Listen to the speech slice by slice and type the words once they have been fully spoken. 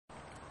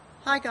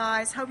Hi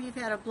guys, hope you've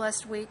had a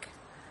blessed week.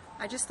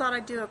 I just thought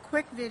I'd do a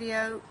quick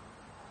video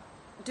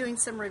doing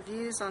some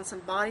reviews on some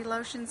body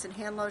lotions and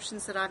hand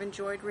lotions that I've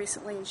enjoyed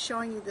recently and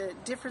showing you the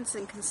difference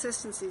in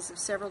consistencies of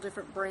several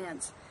different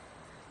brands.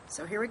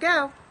 So here we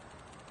go.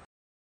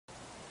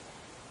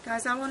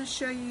 Guys, I want to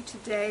show you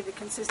today the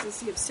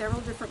consistency of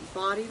several different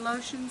body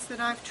lotions that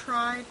I've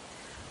tried.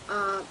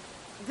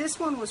 This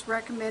one was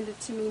recommended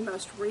to me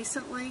most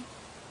recently,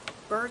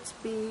 Burt's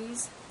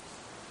Bees.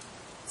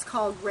 It's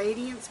called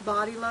Radiance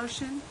Body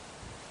Lotion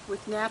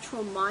with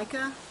natural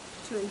mica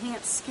to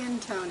enhance skin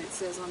tone, it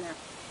says on there.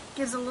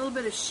 Gives a little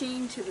bit of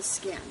sheen to the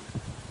skin.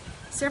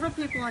 Several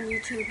people on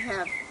YouTube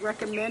have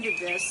recommended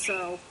this,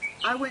 so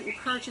I went and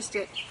purchased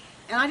it,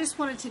 and I just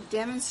wanted to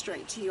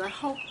demonstrate to you. I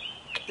hope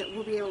that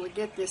we'll be able to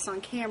get this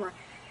on camera.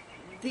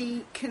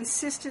 The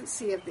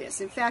consistency of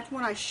this. In fact,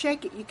 when I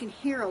shake it, you can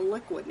hear a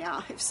liquid.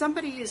 Now, if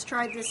somebody has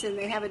tried this and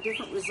they have a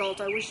different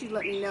result, I wish you'd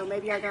let me know.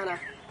 Maybe I got a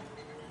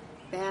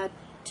bad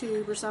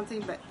tube or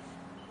something, but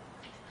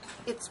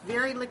it's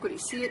very liquidy.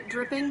 See it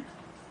dripping?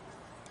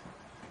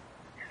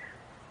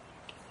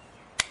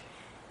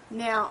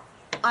 Now,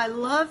 I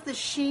love the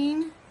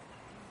sheen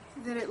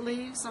that it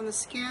leaves on the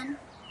skin,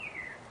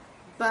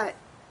 but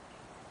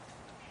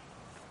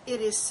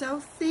it is so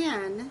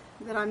thin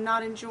that I'm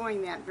not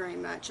enjoying that very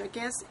much. I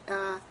guess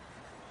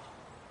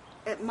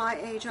at my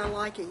age I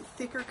like a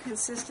thicker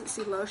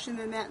consistency lotion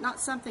than that. Not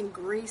something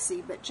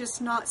greasy, but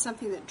just not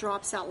something that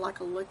drops out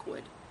like a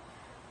liquid.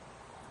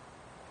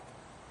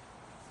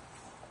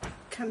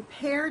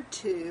 Compared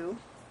to,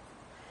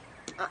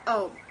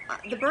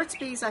 the Burt's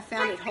Bees I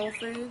found at Whole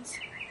Foods.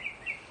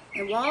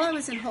 And while I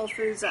was in Whole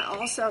Foods, that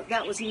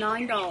was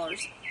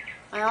 $9.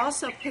 I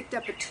also picked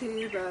up a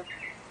tube of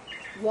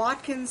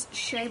Watkins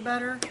Shea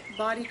Butter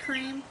Body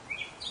Cream.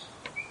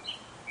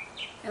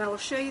 And I will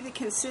show you the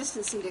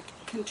consistency to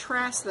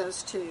contrast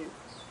those two.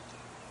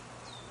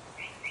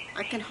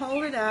 I can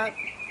hold it up,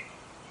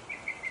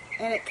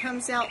 and it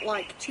comes out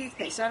like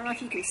toothpaste. I don't know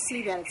if you can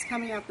see that. It's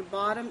coming out the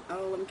bottom.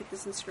 Oh, let me get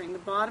this in the screen. The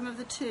bottom of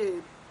the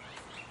tube.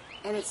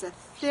 And it's a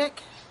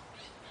thick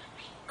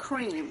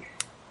cream.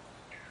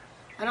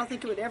 I don't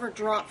think it would ever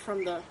drop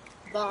from the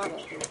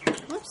bottle.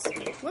 Whoops,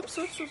 whoops, whoops,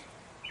 whoops.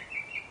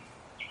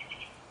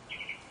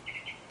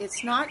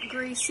 It's not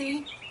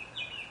greasy.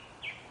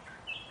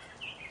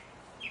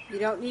 You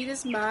don't need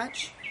as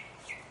much.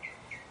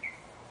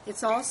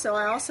 It's also,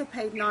 I also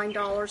paid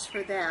 $9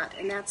 for that,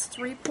 and that's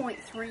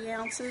 3.3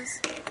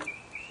 ounces.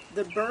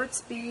 The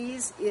Burt's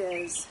Bees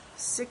is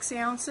 6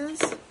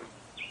 ounces.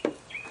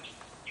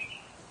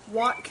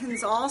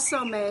 Watkins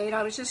also made,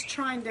 I was just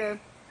trying to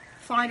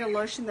find a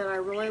lotion that I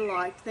really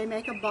liked. They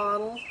make a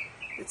bottle.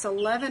 It's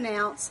 11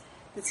 ounce.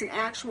 It's an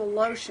actual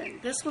lotion.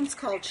 This one's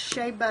called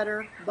Shea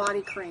Butter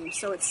Body Cream,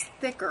 so it's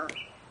thicker.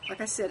 Like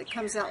I said, it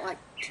comes out like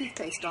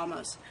toothpaste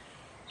almost.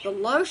 The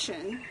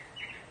lotion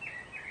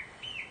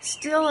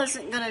still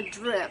isn't going to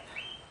drip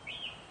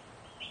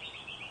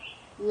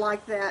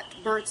like that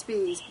Burt's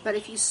Bees, but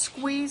if you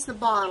squeeze the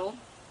bottle,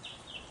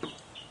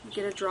 you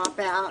get a drop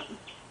out.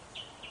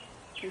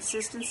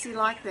 Consistency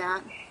like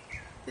that.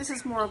 This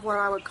is more of what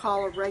I would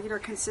call a regular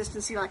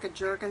consistency, like a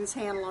Jergens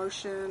hand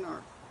lotion,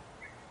 or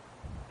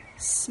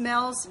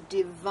smells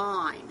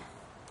divine.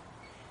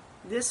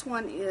 This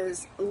one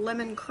is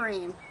lemon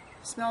cream.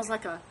 Smells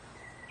like a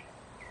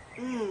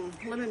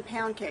lemon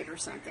pound cake or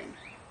something.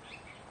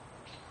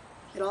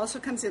 It also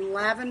comes in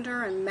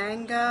lavender and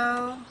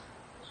mango,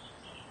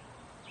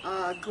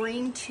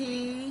 green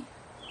tea.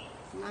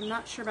 I'm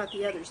not sure about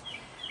the others.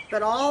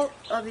 But all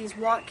of these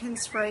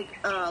Watkins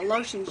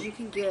lotions you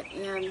can get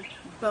in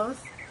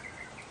both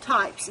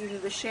types, either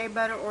the shea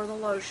butter or the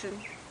lotion.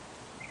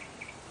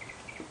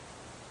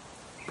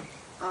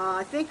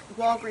 I think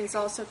Walgreens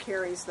also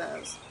carries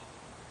those.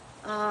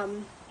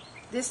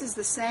 This is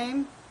the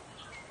same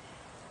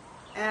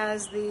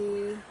as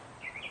the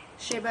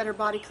Shea Butter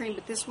Body Cream,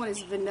 but this one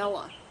is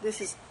vanilla. This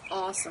is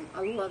awesome.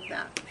 I love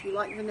that. If you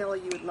like vanilla,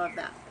 you would love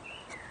that.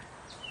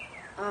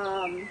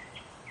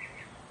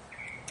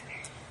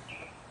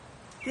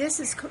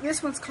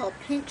 This one's called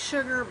Pink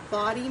Sugar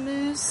Body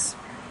Mousse.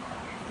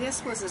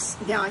 This was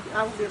now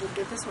I won't be able to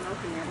get this one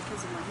open now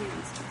because of my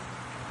hands.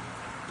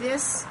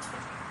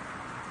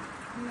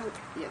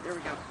 Yeah, there we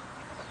go.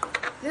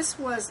 This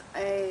was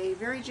a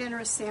very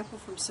generous sample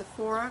from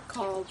Sephora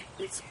called,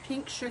 it's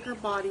Pink Sugar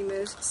Body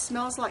Mousse. It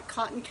smells like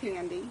cotton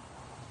candy.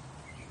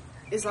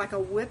 It's like a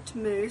whipped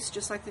mousse,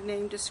 just like the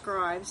name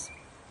describes.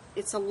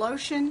 It's a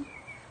lotion,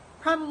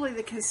 probably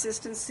the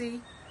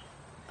consistency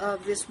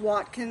of this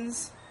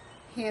Watkins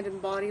hand and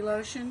body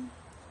lotion,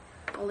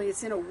 only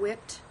it's in a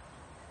whipped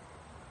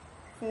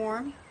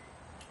form.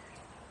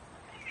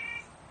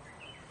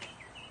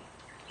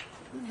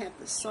 I have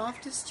the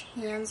softest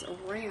hands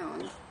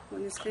around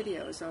when this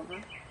video is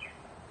over.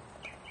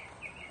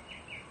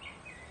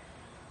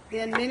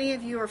 Then many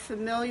of you are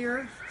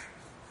familiar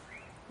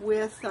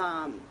with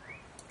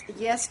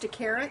Yes to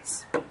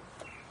Carrots.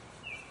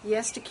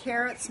 Yes to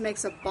Carrots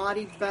makes a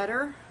body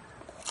butter.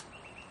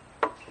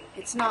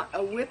 It's not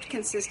a whipped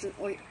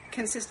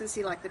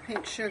consistency like the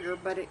pink sugar,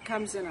 but it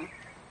comes in a,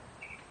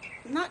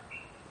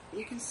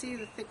 you can see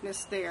the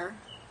thickness there.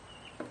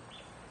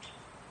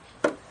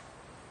 A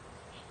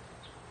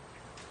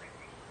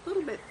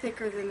little bit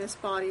thicker than this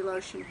body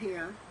lotion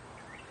here,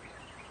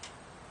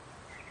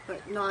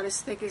 but not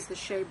as thick as the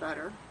shea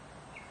butter.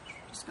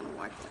 Just going to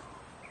wipe that.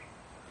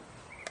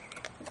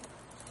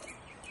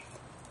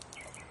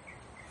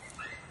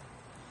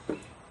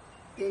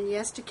 Then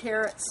yes to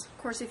carrots. Of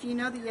course, if you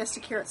know the yes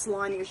to carrots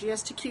line, there's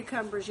yes to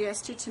cucumbers,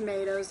 yes to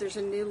tomatoes. There's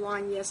a new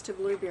line, yes to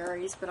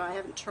blueberries, but I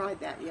haven't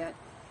tried that yet.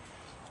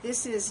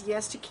 This is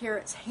yes to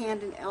carrots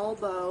hand and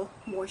elbow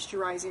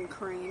moisturizing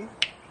cream.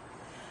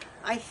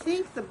 I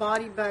think the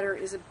body butter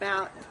is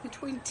about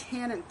between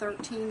 $10 and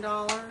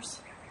 $13.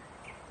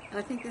 And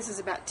I think this is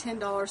about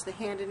 $10, the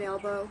hand and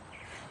elbow.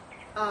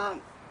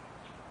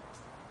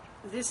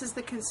 This is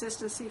the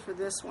consistency for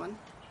this one.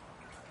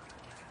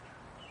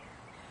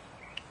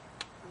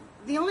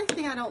 The only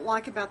thing I don't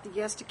like about the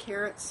yes to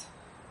carrots,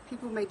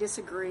 people may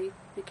disagree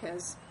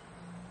because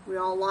we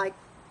all like,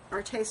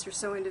 our tastes are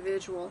so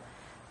individual,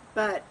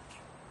 but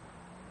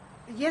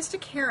yes to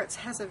carrots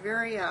has a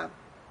very a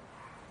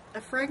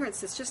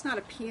fragrance that's just not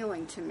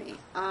appealing to me.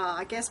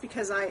 I guess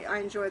because I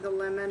enjoy the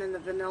lemon and the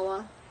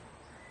vanilla.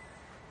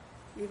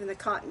 Even the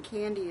cotton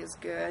candy is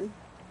good.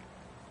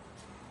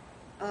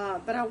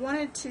 But I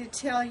wanted to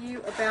tell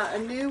you about a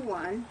new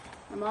one.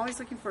 I'm always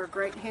looking for a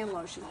great hand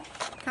lotion.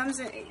 Comes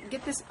in,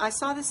 get this. I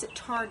saw this at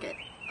Target.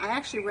 I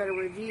actually read a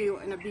review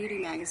in a beauty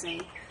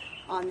magazine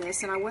on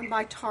this, and I went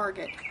by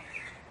Target.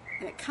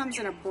 And it comes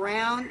in a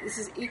brown. This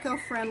is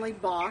eco-friendly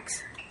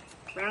box,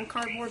 brown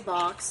cardboard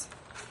box.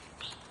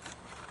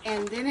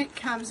 And then it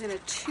comes in a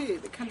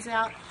tube. It comes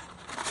out,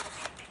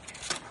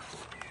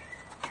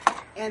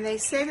 and they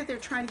say that they're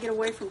trying to get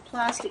away from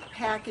plastic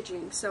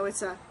packaging. So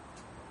it's a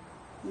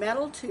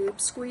metal tube,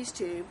 squeeze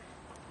tube.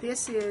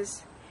 This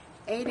is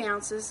 8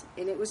 ounces,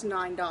 and it was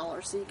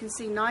 $9. So you can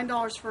see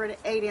 $9 for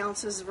 8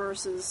 ounces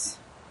versus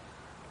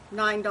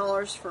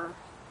 $9 for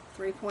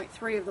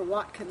 3.3 of the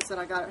Watkins that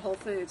I got at Whole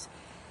Foods.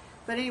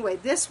 But anyway,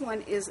 this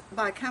one is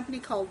by a company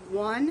called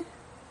One,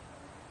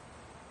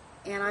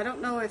 and I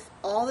don't know if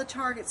all the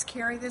Targets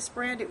carry this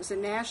brand. It was a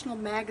national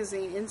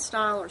magazine, In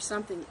Style or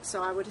something,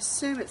 so I would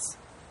assume it's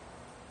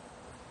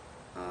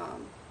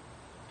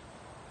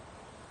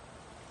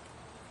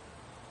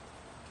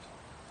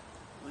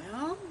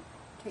well,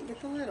 can't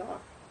get the lid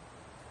off.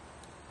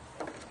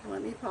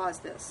 Let me pause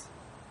this.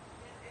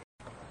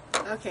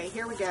 Okay,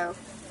 here we go.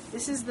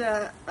 This is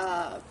the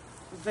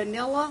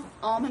vanilla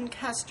almond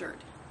custard,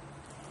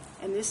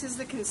 and this is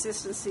the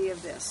consistency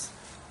of this.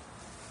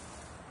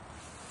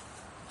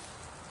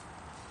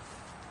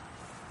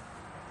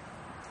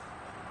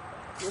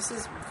 This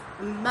is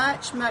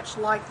much, much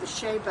like the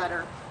shea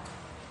butter.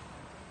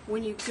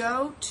 When you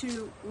go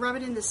to rub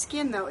it in the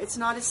skin, though, it's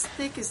not as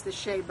thick as the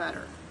shea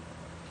butter.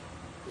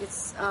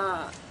 It's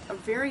a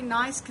very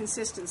nice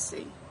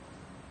consistency.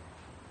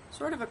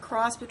 Sort of a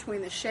cross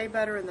between the shea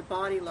butter and the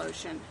body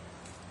lotion.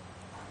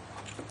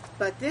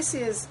 But this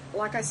is,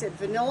 like I said,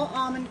 vanilla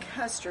almond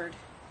custard.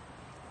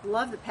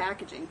 Love the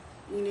packaging.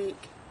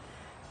 Unique.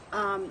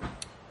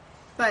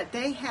 But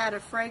they had a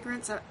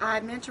fragrance.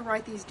 I meant to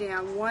write these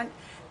down.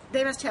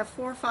 They must have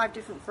 4 or 5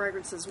 different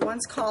fragrances.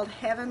 One's called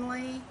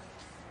Heavenly.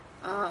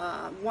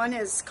 One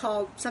is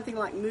called something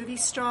like Movie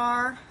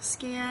Star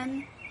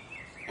Skin.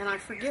 And I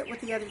forget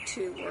what the other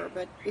 2 were,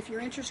 but if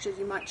you're interested,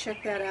 you might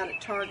check that out at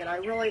Target.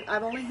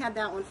 I've only had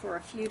that one for a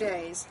few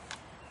days,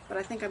 but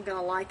I think I'm going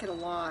to like it a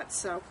lot.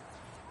 So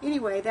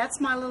anyway,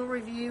 that's my little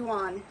review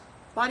on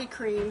body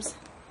creams.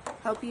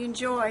 Hope you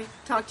enjoy.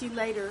 Talk to you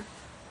later.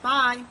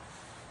 Bye.